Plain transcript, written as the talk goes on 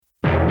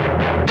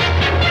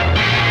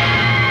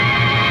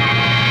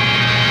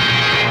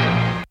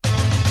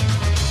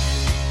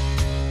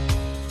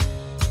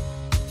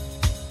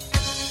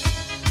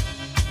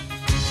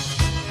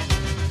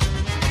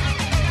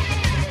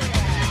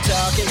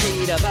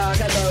Doc,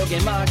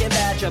 Logan, Mark, and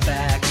Batch are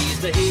back. He's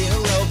the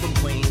hero from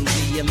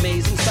Queens, the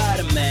Amazing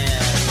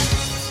Spider-Man.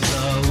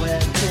 The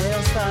Web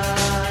Tales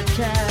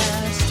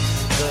Podcast.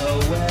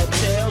 The Web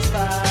Tales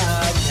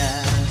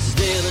Podcast.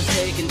 Villains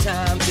taking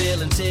time,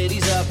 filling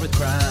cities up with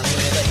crime.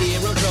 Where the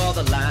hero draw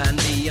the line,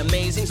 the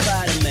Amazing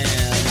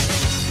Spider-Man.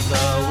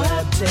 The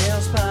Web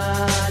Tales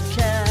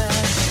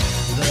Podcast.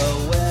 The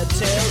Web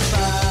Tales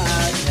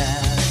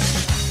Podcast.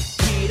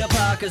 Peter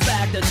Parker's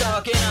back to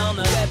talking on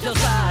the Web Tales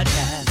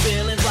Podcast.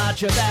 Villains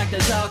watch your back to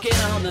talking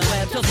on the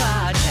Web Tales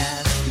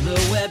Podcast.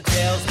 The Web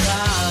Tales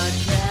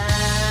Podcast.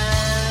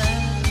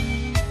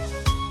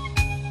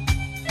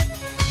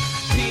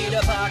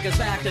 Peter Parker's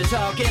back to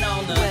talking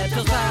on the Web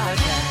Tales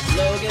Podcast.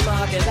 Logan,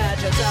 Mark, and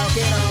Batch are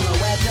talking on the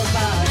Web Tales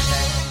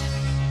Podcast.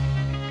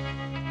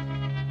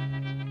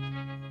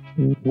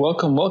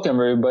 Welcome,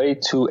 everybody,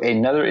 to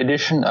another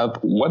edition of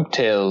Web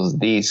Tales,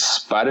 the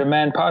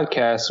Spider-Man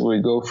podcast, where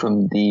we go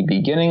from the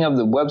beginning of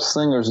the web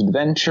slinger's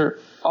adventure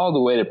all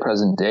the way to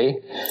present day.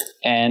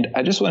 And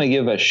I just want to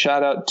give a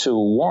shout out to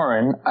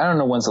Warren. I don't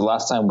know when's the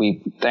last time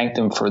we thanked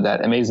him for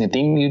that amazing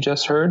theme you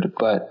just heard,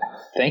 but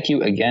thank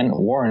you again,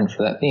 Warren,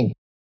 for that theme.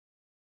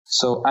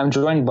 So I'm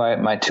joined by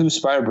my two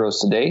Spider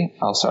Bros today.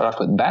 I'll start off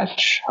with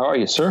Batch. How are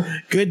you,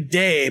 sir? Good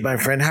day, my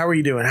friend. How are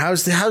you doing?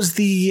 How's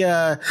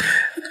the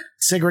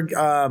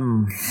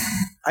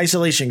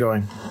isolation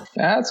going?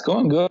 It's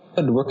going good.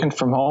 Working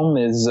from home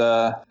is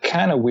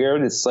kind of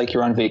weird. It's like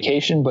you're on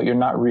vacation, but you're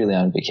not really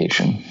on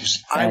vacation.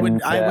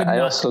 I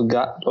also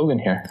got Logan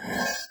here.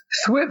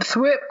 Thwip,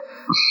 thwip.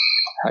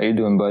 How you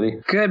doing, buddy?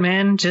 Good,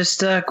 man.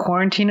 Just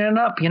quarantining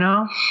up, you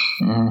know?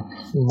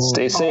 Mm-hmm.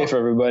 Stay safe,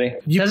 everybody.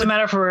 Doesn't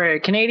matter if we're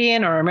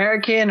Canadian or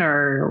American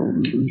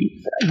or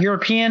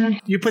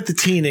European. You put the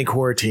teen in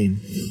quarantine.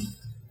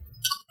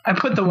 I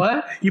put the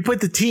what? You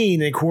put the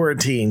teen in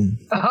quarantine.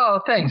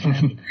 Oh, thanks.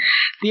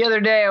 The other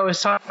day I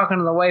was talking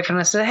to the wife and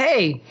I said,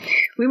 hey,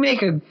 we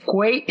make a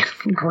great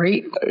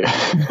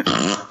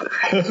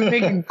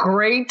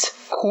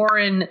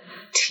quarantine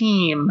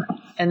team.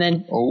 And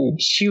then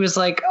she was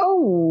like,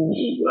 I'm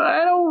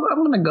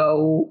going to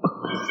go.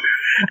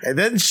 And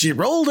then she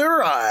rolled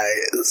her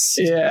eyes.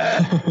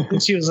 Yeah.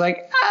 And she was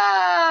like,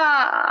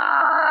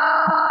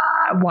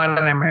 why did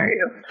I marry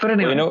you? But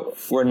anyway. Well, you know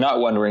what we're not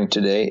wondering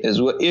today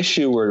is what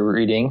issue we're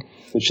reading,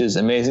 which is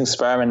Amazing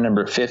Spider-Man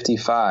number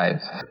 55.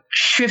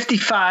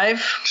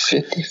 55,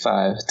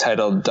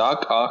 titled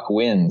Doc Ock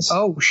Wins.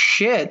 Oh,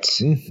 shit.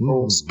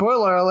 Mm-hmm.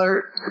 Spoiler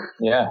alert.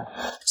 Yeah.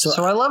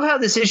 So I love how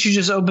this issue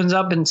just opens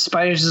up and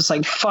Spidey's just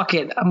like, fuck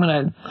it. I'm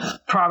going to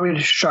probably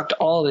destruct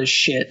all this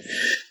shit.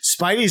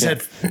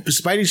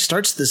 Spidey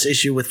starts this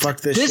issue with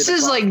fuck this shit. This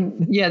is like,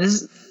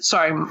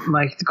 sorry,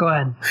 Mike, go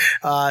ahead.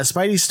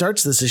 Spidey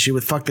starts this issue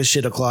with fuck this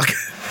shit o'clock.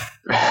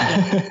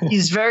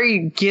 He's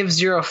very give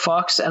zero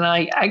fucks, and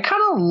I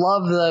kind of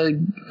love the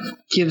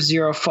give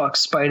zero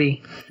fucks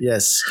Spidey.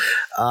 Yes.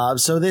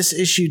 So this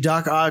issue,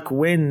 Doc Ock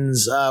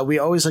Wins. We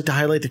always like to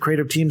highlight the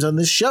creative teams on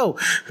this show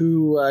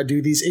who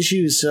do these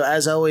issues. So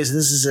as always,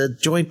 this is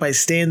joined by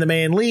Stan the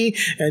Man Lee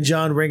and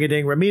John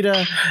Ringading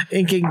Ramita,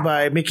 inking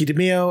by Mickey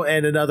DeMeo,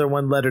 and another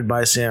one lettered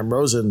by Sam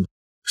Rosen.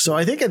 So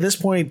I think at this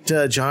point,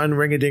 John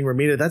Ringading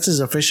Ramita, that's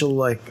his official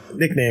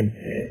nickname.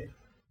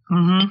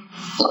 Mm-hmm.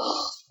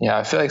 Yeah,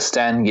 I feel like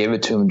Stan gave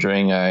it to him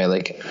during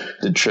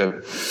the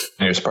trip,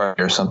 New Year's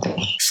party or something.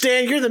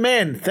 Stan, you're the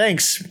man.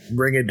 Thanks,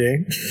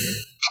 Ring-a-ding.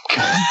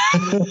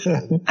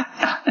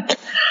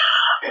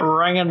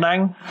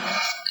 Ring-a-ding.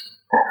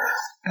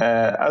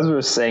 As we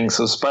were saying,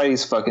 so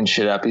Spidey's fucking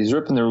shit up. He's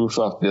ripping the roof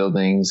off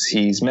buildings.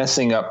 He's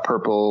messing up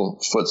Purple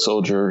Foot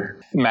Soldier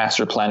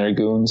Master Planner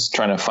goons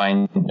trying to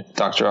find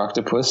Dr.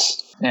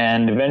 Octopus.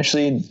 And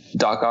eventually,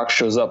 Doc Ock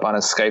shows up on a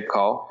Skype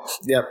call.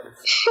 Yep.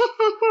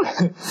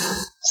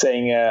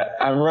 Saying,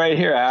 I'm right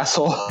here,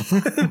 asshole.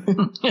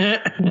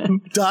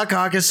 Doc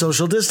Ock is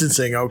social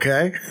distancing,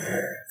 okay?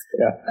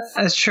 Yeah.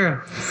 That's true.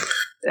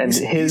 And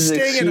his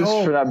excuse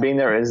for not being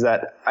there is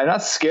that I'm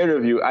not scared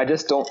of you. I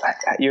just don't.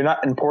 You're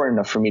not important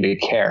enough for me to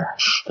care.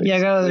 Yeah,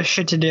 I got other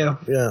shit to do.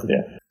 Yeah.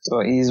 So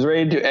he's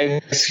ready to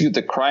execute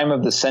the crime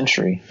of the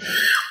century.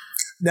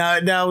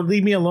 Now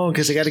leave me alone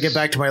because I got to get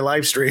back to my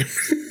live stream.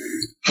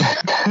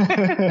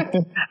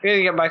 I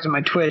gotta get back to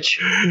my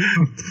Twitch.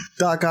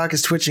 Doc Ock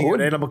is twitching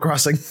on Animal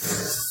Crossing.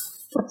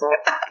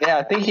 Yeah,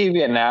 I think he'd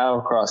be an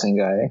Animal Crossing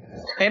guy.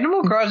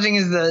 Animal Crossing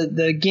is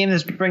the game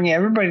that's bringing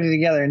everybody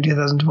together in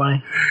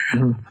 2020.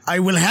 Mm-hmm. I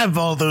will have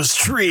all those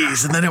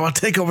trees, and then I will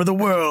take over the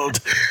world.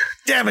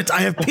 Damn it,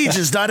 I have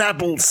peaches, not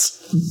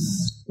apples.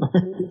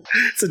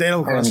 It's an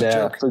Animal Crossing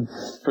joke.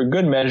 For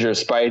good measure,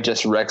 Spidey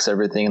just wrecks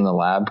everything in the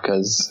lab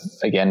because,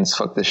 again, it's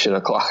fuck this shit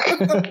o'clock.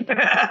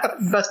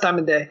 Best time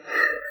of day.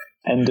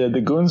 And the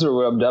goons are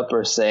rubbed up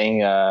are saying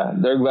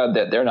they're glad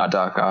that they're not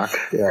Doc Ock.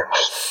 Yeah.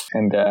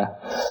 And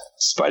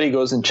Spidey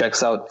goes and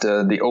checks out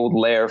the old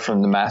lair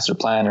from the Master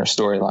Planner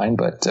storyline,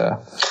 but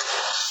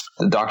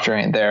the doctor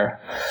ain't there.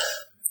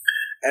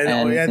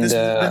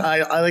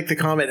 I like the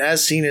comment,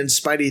 as seen in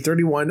Spidey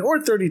 31 or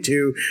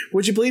 32.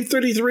 Would you believe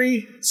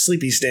 33?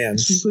 Sleepy Stan.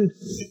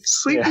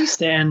 Sleepy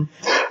Stan.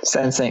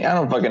 Stan saying, I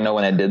don't fucking know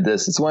when I did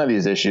this. It's one of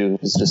these issues.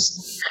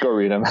 Just go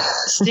read them.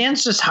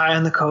 Stan's just high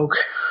on the coke.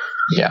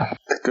 Yeah,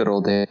 the good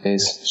old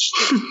days.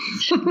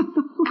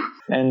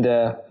 And,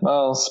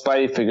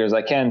 Spidey figures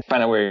I can't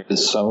find out where he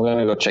is, so I'm going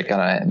to go check out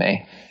Aunt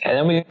May. And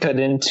then we cut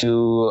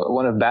into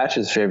one of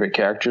Batch's favorite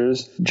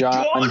characters,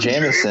 John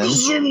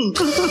Jameson.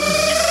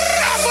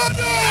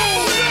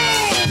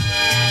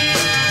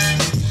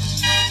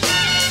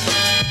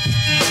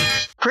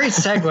 Great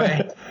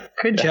segue.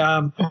 Good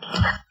job.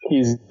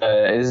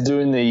 He's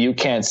doing the "You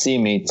Can't See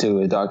Me"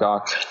 to Doc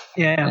Ock.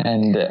 Yeah.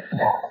 And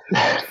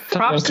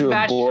props to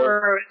Batch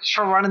for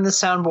running the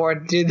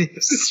soundboard, dude.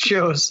 These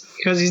shows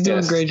because he's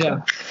doing a great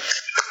job.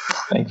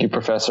 Thank you,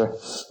 Professor.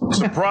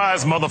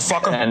 Surprise,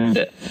 motherfucker. And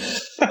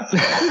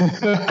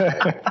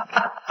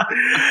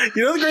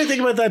you know the great thing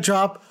about that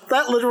drop?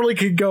 That literally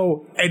could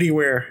go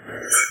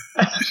anywhere.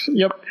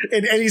 Yep.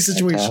 In any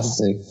situation.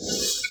 Fantastic.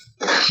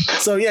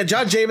 So yeah,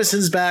 John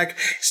Jameson's back.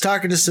 He's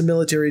talking to some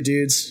military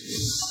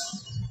dudes.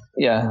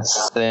 Yeah,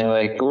 saying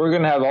like, we're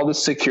gonna have all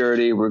this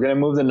security. We're gonna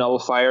move the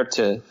nullifier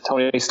to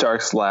Tony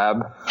Stark's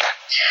lab.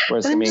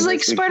 And he's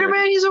like,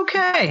 Spider-Man, he's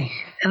okay.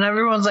 And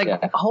everyone's like,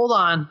 hold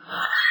on.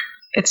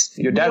 It's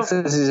your dad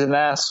says he's an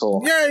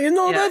asshole.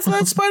 Yeah,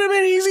 that's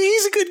Spider-Man.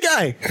 He's a good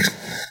guy.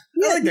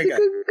 I like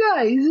that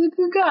guy. He's a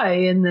good guy.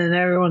 And then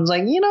everyone's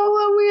like, you know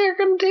what? We are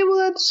going to table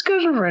that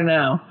discussion right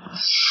now.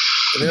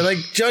 And they're like,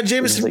 John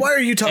Jameson, why are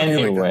you talking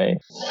anyway?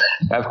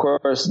 Like that? Of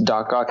course,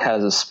 Doc Ock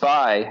has a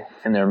spy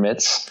in their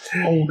midst.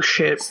 Oh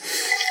shit!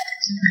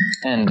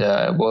 And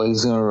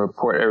he's going to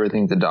report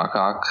everything to Doc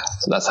Ock,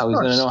 so that's how he's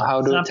going to know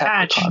how to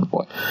attack the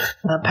convoy.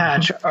 Not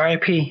Patch,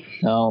 R.I.P.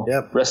 No,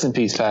 rest in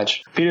peace,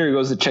 Patch. Peter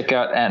goes to check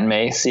out Aunt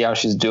May, see how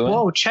she's doing.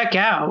 Whoa, check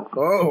out!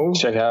 Oh,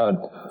 check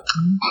out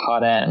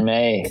hot Aunt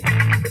May.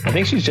 I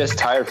think she's just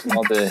tired from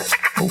all the.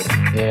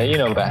 Yeah, you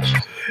know, Patch.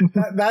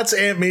 That's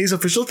Aunt May's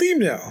official theme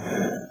now.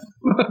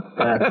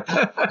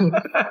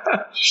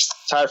 She's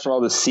tired from all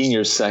the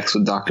senior sex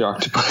with Dr.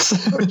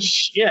 Octopus. Oh,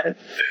 shit.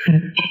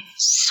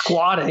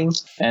 Squatting.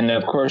 And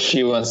of course,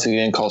 she once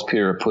again calls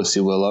Peter a pussy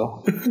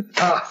willow. And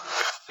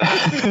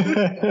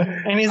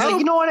he's like,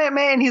 you know what, Aunt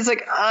May? And he's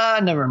like,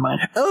 never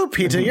mind. Oh,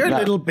 Peter, you're a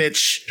little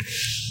bitch.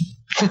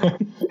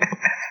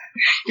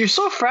 You're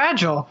so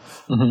fragile.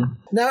 Mm-hmm.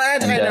 Now,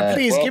 Aunt Hannah,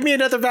 please give me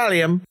another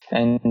Valium.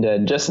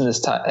 And just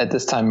at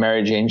this time,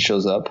 Mary Jane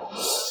shows up.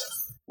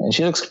 And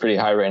she looks pretty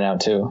high right now,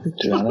 too,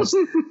 to be honest.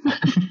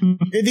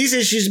 In these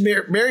issues,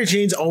 Mary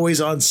Jane's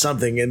always on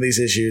something in these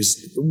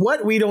issues.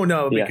 What? We don't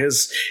know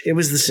because it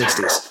was the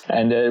 60s.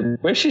 And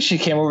wish she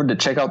came over to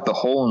check out the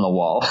hole in the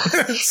wall.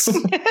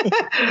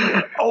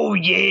 Oh,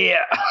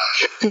 yeah.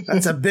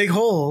 That's a big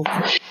hole.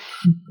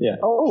 Yeah.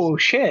 Oh,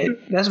 shit.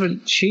 That's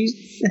what she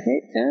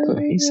so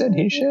he said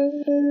he should.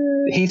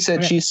 He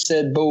said she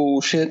said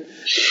bullshit.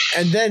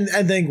 And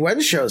then Gwen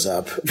shows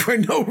up for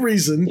no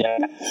reason. Yeah.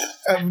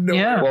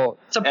 Well,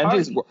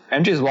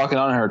 MJ's walking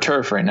on her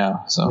turf right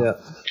now. So yeah,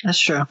 that's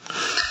true.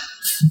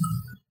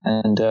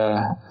 And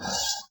the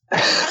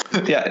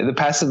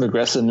passive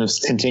aggressiveness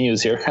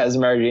continues here as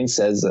Mary Jane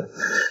says,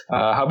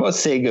 "How about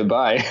say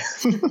goodbye?"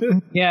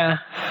 Yeah.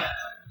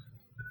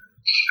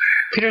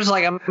 Peter's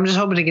like, I'm just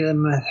hoping to get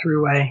him a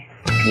three-way.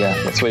 Yeah,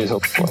 that's what he's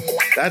hoping for.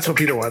 That's what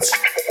Peter wants.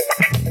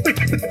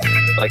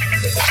 Like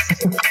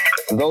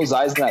those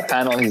eyes in that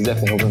panel, he's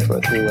definitely hoping for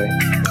a three-way.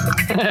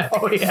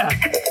 Oh yeah.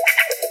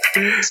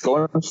 He's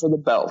going for the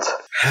belt.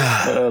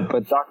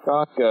 But Doc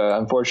Ock,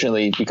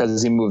 unfortunately,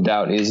 because he moved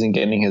out, he isn't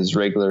getting his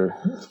regular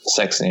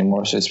sex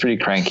anymore, so he's pretty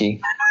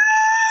cranky.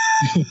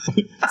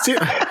 See,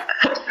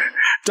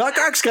 Doc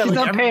Ock's got he's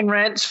not paying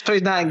rent, so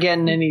he's not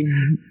getting any.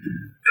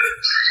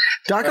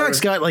 Doc Ock's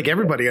got like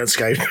everybody on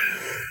Skype.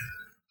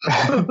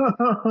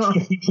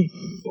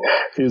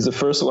 He was the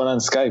first one on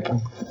Skype.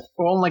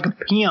 Rolling like a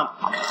pimp.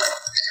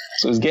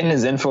 So he's getting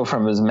his info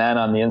from his man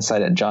on the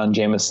inside at John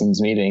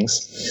Jameson's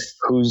meetings,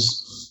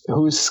 whose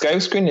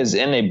Skype screen is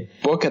in a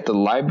book at the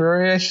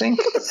library, I think.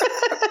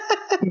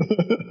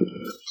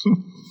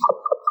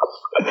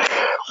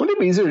 Wouldn't it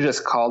be easier to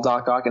just call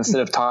Doc Ock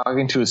instead of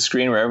talking to a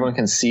screen where everyone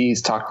can see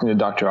he's talking to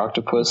Dr.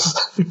 Octopus?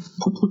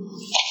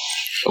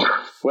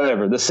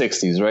 Whatever, the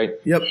 60s, right?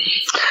 Yep.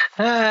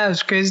 It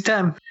was a crazy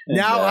time.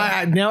 Now,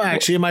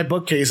 actually, in my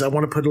bookcase, I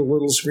want to put a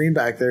little screen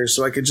back there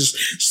so I could just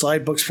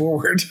slide books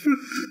forward.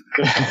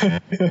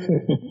 That'd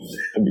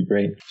be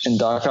great. And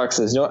Doc Ock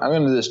says, I'm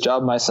going to do this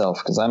job myself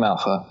because I'm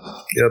alpha.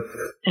 Yep.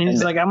 And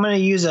he's like, I'm going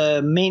to use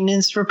a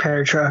maintenance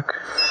repair truck.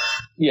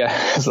 Yeah,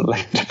 so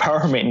like the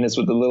power maintenance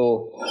with the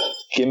little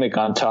gimmick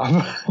on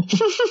top.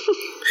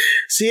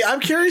 See, I'm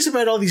curious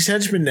about all these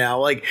henchmen now.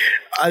 Like,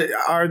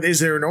 is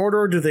there an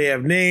order? Do they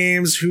have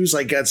names? Who's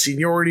like got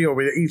seniority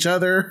over each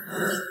other?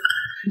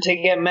 To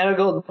get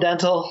medical,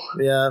 dental.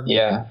 Yeah.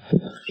 Yeah.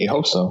 You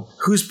hope so.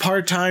 Who's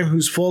part-time,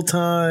 who's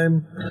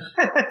full-time.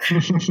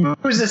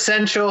 Who's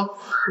essential?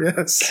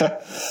 Yes.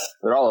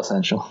 They're all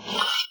essential.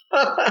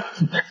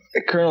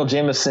 Colonel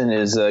Jameson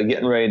is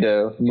getting ready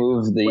to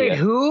move the... Wait,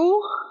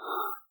 who?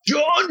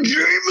 John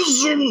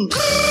Jameson!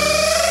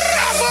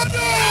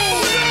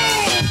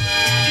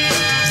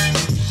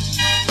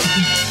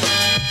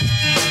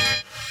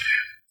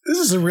 This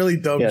is a really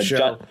dumb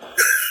show.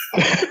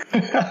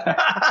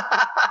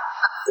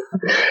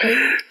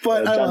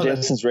 But John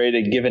Jameson's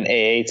ready to give an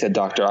AA to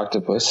Dr.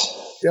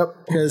 Octopus.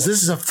 Yep, because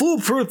this is a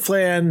foolproof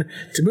plan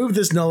to move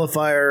this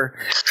nullifier.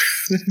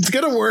 It's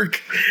going to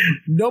work.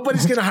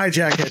 Nobody's going to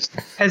hijack it.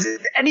 Has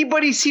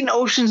anybody seen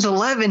Ocean's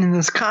 11 in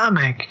this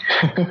comic?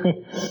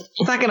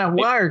 It's not going to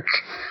work.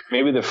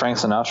 Maybe the Frank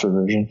Sinatra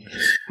version.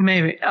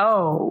 Maybe.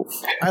 Oh.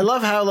 I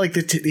love how like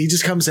he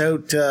just comes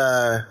out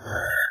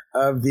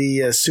of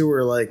the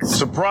sewer like...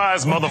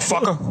 Surprise,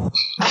 motherfucker.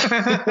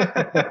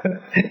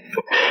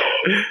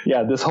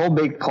 Yeah, this whole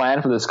big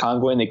plan for this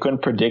convoy, and they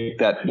couldn't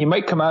predict that he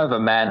might come out of a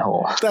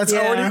manhole. That's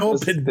already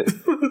open.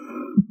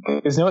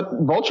 Because you know what?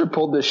 Vulture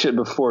pulled this shit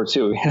before,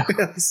 too.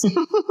 Yes.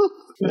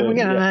 We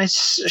got a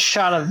nice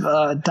shot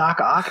of Doc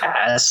Ock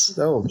ass.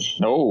 Oh.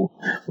 No.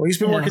 Well, he's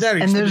been working out.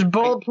 And there's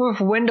bulletproof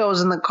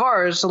windows in the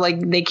cars, so like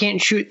they can't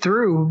shoot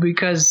through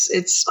because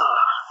it's...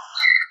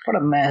 what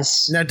a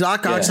mess. Now,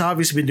 Doc Ock's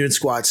obviously been doing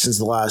squats since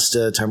the last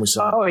time we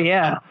saw him. Oh,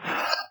 yeah.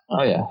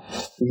 Oh, yeah.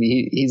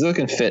 He's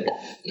looking fit.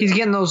 He's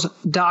getting those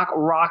Doc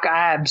Rock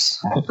abs.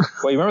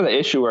 Well, you remember the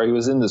issue where he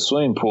was in the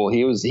swimming pool?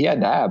 He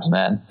had abs,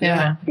 man.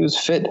 Yeah. He was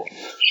fit.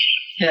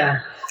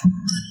 Yeah.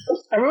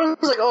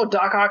 Everyone's like, "Oh,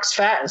 Doc Ock's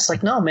fat." It's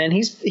like, no, man.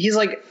 He's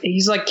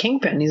like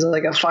Kingpin. He's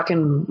like a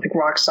fucking like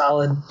rock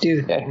solid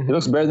dude. Yeah, he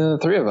looks better than the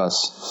three of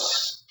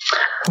us.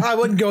 I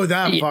wouldn't go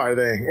that far,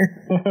 then.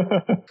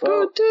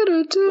 So,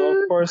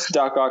 of course,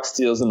 Doc Ock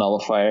steals the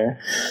nullifier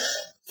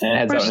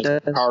and heads out in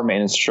his power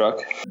maintenance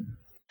truck.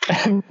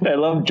 I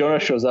love Jonah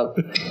shows up.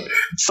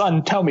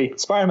 Son, tell me,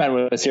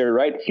 Spider-Man was here,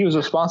 right? He was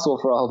responsible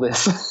for all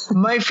this.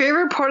 My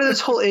favorite part of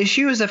this whole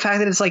issue is the fact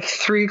that it's like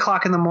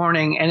 3:00 in the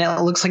morning and it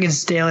looks like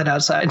it's daylight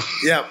outside.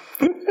 Yep.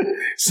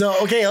 So,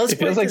 okay, let's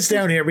break this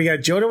down here. We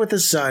got Jonah with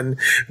his son.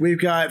 We've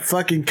got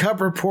fucking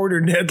Cub reporter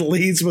Ned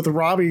Leeds with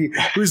Robbie,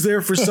 who's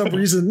there for some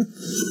reason.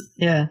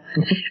 Yeah.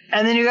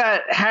 And then you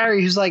got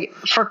Harry, who's like,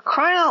 for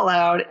crying out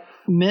loud,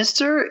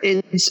 mister,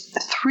 it's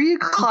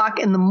 3:00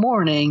 in the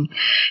morning.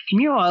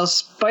 Meanwhile,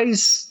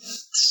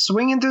 Spidey's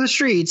swinging through the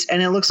streets,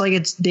 and it looks like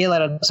it's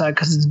daylight outside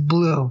because it's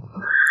blue.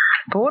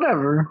 But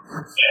whatever.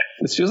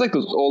 This feels like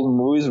those old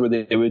movies where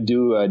they would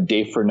do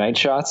day for night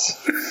shots.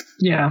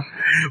 Yeah.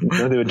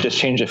 Where they would just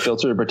change the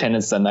filter to pretend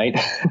it's the night.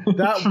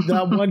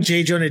 that one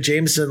J. Jonah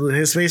Jameson,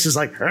 his face is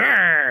like,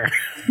 where's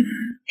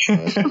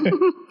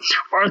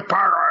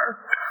Parker?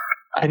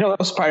 I know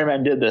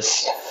Spider-Man did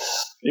this,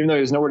 even though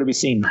he was nowhere to be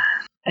seen.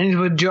 And he's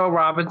with Joe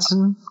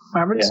Robinson.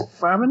 Robinson?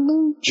 Yeah.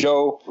 Robinson?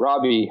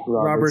 Robbie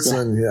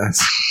Robertson,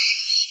 yes.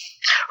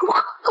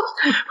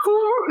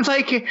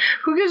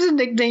 Who gives a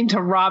nickname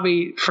to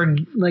Robbie for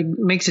like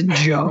makes it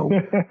Joe?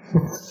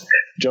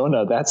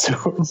 Jonah, that's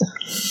who.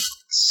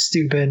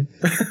 Stupid.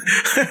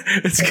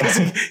 It's because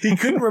he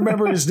couldn't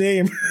remember his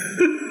name.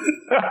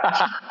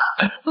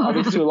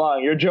 It's too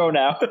long. You're Joe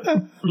now.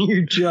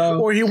 You're Joe.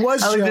 Or he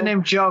was I like Joe. the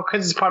name Joe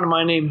because it's part of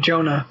my name,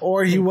 Jonah.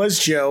 Or he was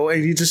Joe,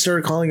 and you just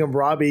started calling him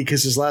Robbie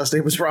because his last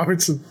name was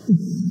Robertson.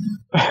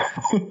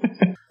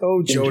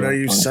 Oh, Jonah,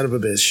 you son of a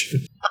bitch.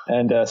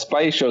 And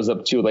Spidey shows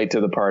up too late to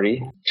the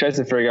party. Tries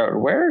to figure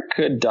out where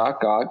could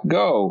Doc Ock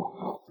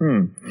go.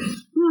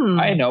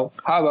 I know.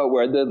 How about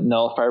where the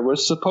nullifier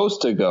was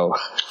supposed to go?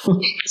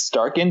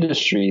 Stark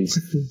Industries.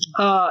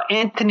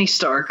 Anthony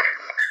Stark.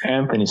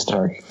 Anthony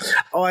Stark.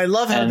 Oh, I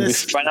love how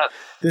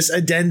this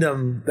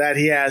addendum that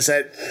he has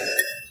that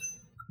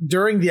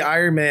during the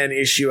Iron Man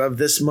issue of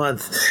this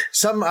month,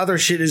 some other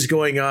shit is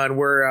going on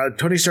where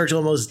Tony Stark's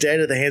almost dead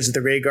at the hands of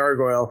the Grey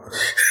Gargoyle.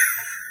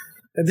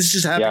 And this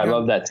just happened. Yeah, I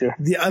love that too.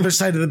 The other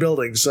side of the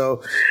building.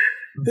 So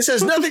this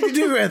has nothing to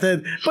do with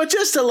it, but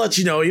just to let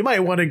you know, you might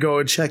want to go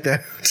and check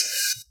that out.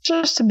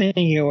 Just to make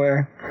you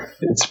aware.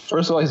 It's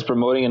first of all, he's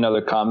promoting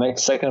another comic.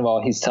 Second of all,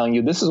 he's telling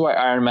you this is why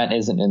Iron Man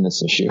isn't in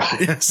this issue.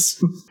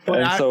 Yes.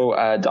 So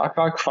Doc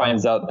Ock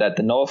finds out that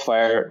the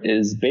nullifier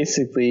is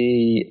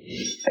basically,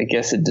 I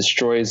guess it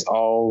destroys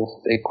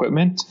all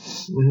equipment.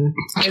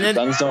 Mm-hmm. And then,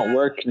 guns don't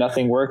work.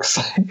 Nothing works.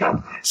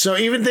 So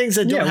even things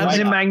that don't have... Was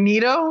it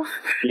Magneto?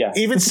 Yeah.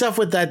 Even stuff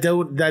with that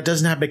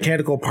doesn't have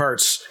mechanical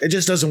parts. It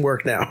just doesn't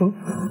work now.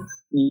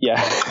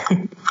 Yeah.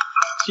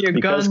 Your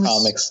because guns,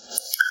 comics.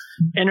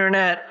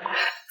 Internet.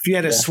 If you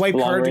had a swipe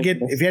card to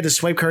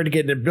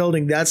get in a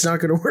building, that's not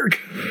going to work.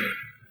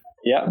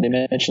 Yeah, they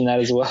mentioned that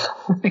as well.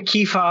 A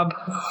key fob.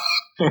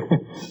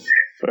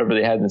 Whatever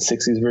they had in the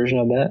 60s version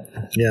of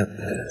that. Yeah.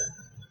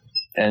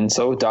 And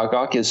so Doc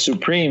Ock is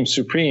supreme.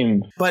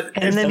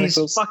 And then he's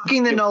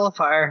fucking the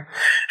nullifier.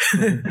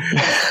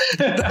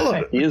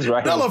 He is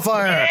right.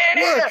 Nullifier!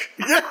 Yeah! Look!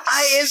 Yes!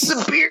 I am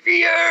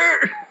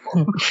superior!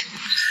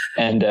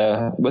 And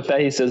with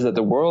that, he says that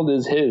the world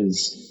is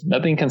his.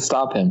 Nothing can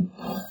stop him.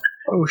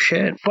 Oh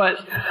shit!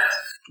 But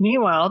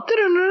meanwhile,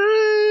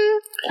 Spider-Man.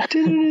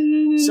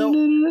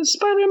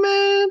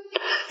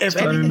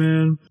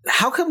 Spider-Man.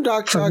 How come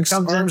Doc Ock's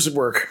arms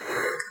work?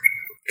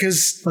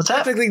 Because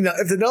technically,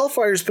 if the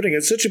nullifier is putting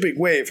in such a big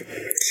wave,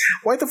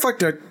 why the fuck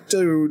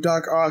do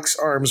Doc Ock's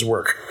arms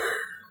work?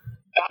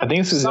 I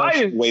think this is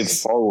actually wave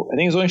forward. I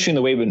think it's only shooting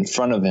the wave in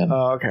front of him.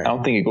 Oh, okay. I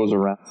don't think it goes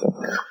around. So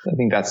I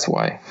think that's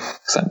why.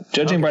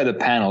 Judging by the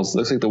panels, it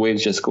looks like the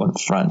waves just go in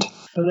front.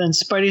 But then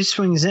Spidey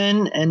swings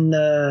in, and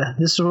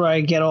this is where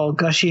I get all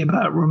gushy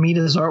about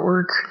Romita's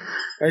artwork.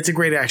 It's a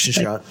great action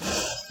shot.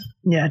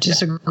 Yeah,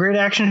 just a great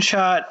action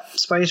shot.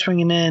 Spidey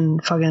swinging in,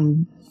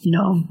 fucking,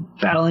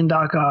 battling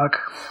Doc Ock.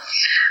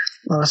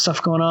 A lot of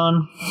stuff going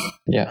on.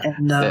 Yeah.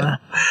 And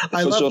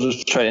She'll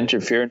just try to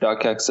interfere, and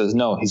Doc Ock says,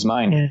 "No, he's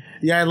mine."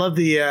 Yeah, I love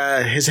the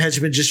his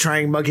henchman just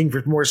mugging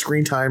for more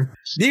screen time.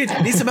 Dude,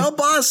 need some help,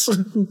 boss?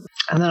 And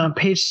then on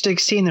page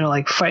 16, they're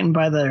like fighting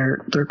by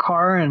their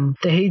car, and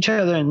they hit each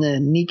other in the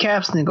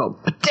kneecaps, and they go,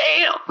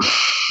 "Damn,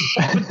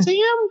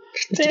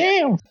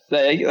 damn."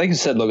 Like you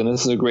said, Logan,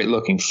 this is a great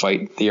looking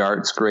fight. The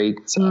art's great.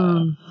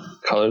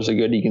 Colors are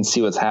good. You can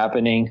see what's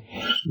happening.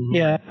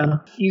 Yeah,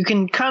 you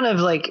can kind of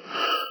like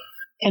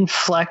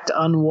inflect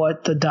on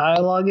what the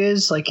dialogue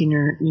is, like in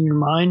your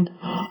mind,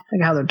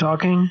 like how they're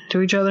talking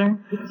to each other.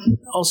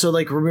 Also,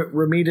 like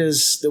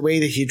Romita's, the way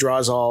that he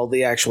draws all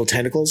the actual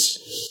tentacles,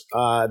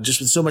 just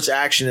with so much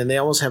action, and they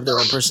almost have their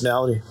own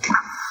personality.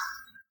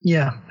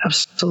 Yeah,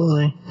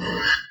 absolutely.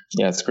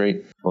 Yeah, it's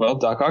great. Well,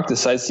 Doc Ock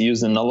decides to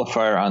use the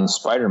nullifier on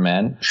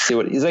Spider-Man. See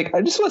what he's like.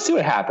 I just want to see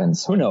what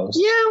happens. Who knows?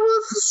 Yeah, well,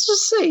 let's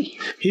just see.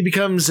 He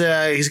becomes.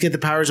 He's get the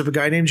powers of a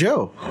guy named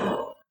Joe.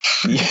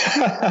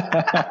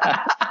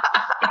 Yeah.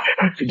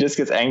 He just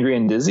gets angry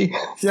and dizzy.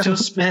 Joe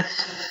Smith.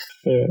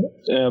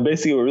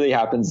 Basically, what really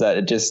happens is that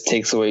it just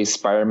takes away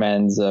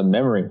Spider-Man's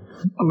memory.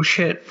 Oh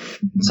shit!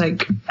 It's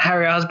like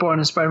Harry Osborn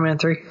in Spider-Man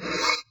 3.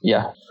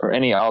 Yeah, or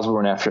any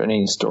Osborn after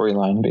any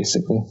storyline,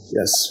 basically.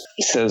 Yes.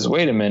 He says,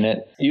 "Wait a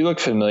minute, you look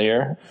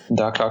familiar."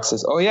 Doc Ock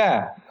says, "Oh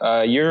yeah,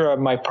 you're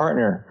my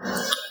partner."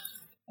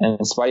 And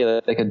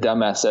Spidey, like a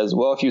dumbass, says,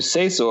 "Well, if you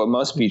say so, it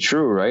must be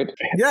true, right?"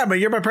 Yeah, but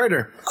you're my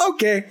partner.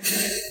 Okay,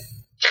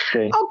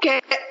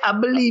 I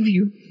believe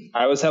you.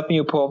 I was helping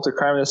you pull up the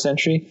crime of the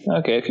century.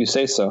 Okay, if you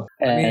say so.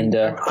 And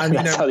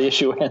that's how the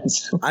issue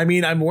ends. I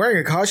mean, I'm wearing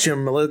a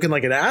costume looking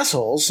like an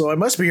asshole, so I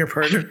must be your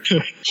partner.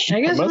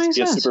 I guess it must makes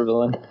be sense. a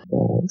supervillain.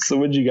 So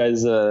would you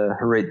guys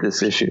rate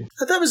this issue?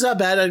 I thought it was not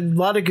bad. A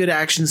lot of good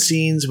action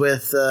scenes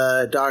with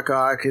Doc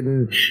Ock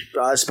and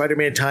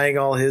Spider-Man tying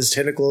all his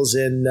tentacles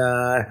in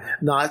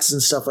knots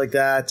and stuff like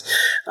that.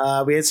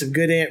 We had some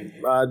good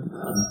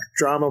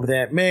drama with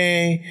Aunt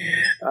May.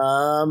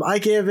 I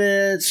give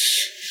it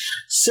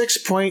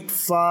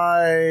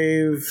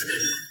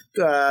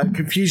 6.5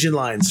 confusion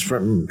lines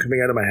from coming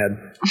out of my head.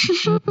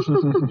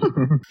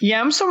 Yeah,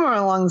 I'm somewhere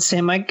along the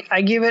same. I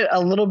give it a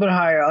little bit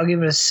higher. I'll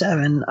give it a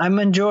 7. I'm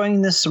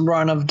enjoying this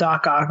run of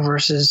Doc Ock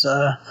versus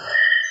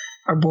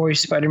our boy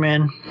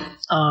Spider-Man.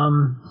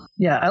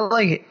 Yeah, I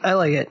like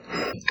it.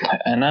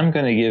 And I'm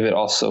going to give it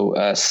also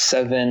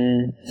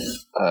 7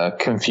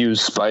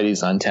 confused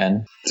Spideys on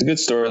 10. It's a good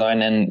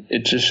storyline, and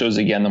it just shows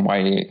again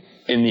why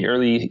in the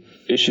early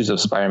issues of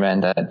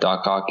Spider-Man that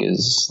Doc Ock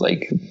is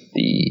like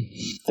the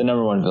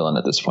number one villain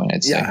at this point,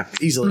 I'd say. Yeah,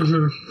 easily.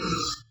 Mm-hmm.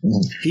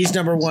 He's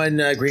number 1,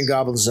 Green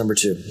Goblin's number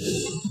 2.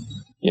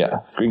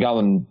 Yeah, Green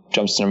Goblin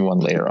jumps to number 1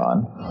 later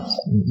on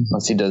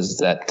once he does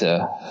that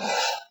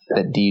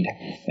deed.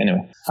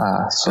 Anyway,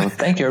 so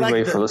thank you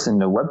everybody for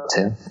listening to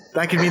Webtail.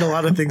 That can mean a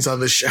lot of things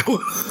on this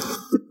show.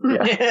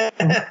 Yeah.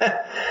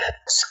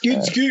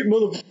 Skeet,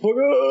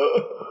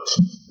 motherfucker.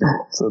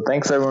 So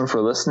thanks everyone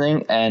for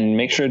listening, and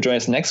make sure to join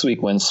us next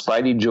week when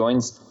Spidey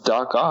joins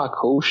Doc Ock.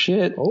 Oh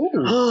shit.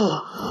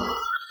 Oh.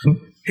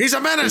 He's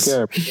a menace.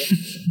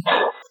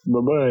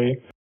 Bye-bye.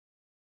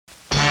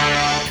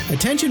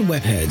 Attention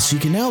webheads, you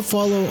can now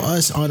follow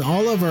us on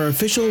all of our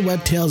official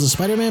Webtails of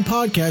Spider-Man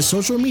podcast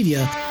social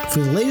media for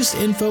the latest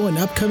info and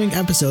upcoming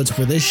episodes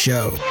for this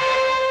show.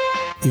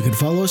 You can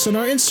follow us on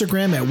our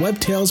Instagram at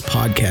Webtails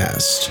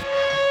Podcast.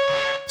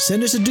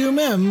 Send us a Doom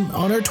M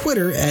on our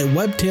Twitter at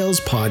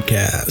Webtails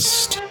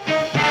Podcast.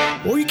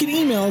 Or you can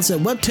email us at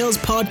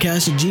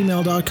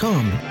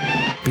webtailspodcast@gmail.com.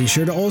 Be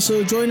sure to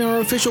also join our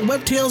official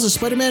Webtails of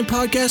Spider-Man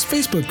podcast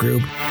Facebook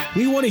group.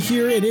 We want to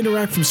hear and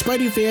interact from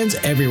Spidey fans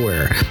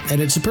everywhere, and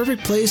it's a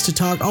perfect place to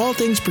talk all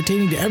things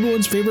pertaining to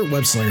everyone's favorite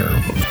web-slinger.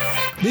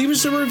 Leave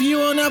us a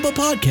review on Apple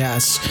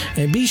Podcasts,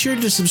 and be sure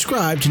to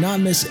subscribe to not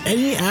miss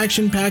any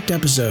action-packed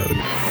episode.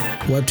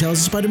 Webtails of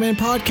Spider-Man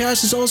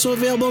podcast is also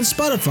available on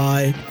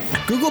Spotify,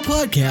 Google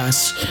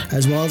Podcasts,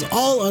 as well as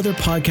all other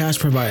podcast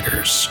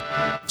providers.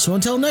 So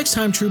until next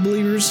time, true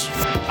believers.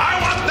 I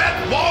want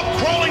that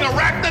wall-crawling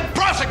arachnid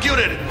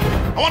prosecuted.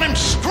 I want him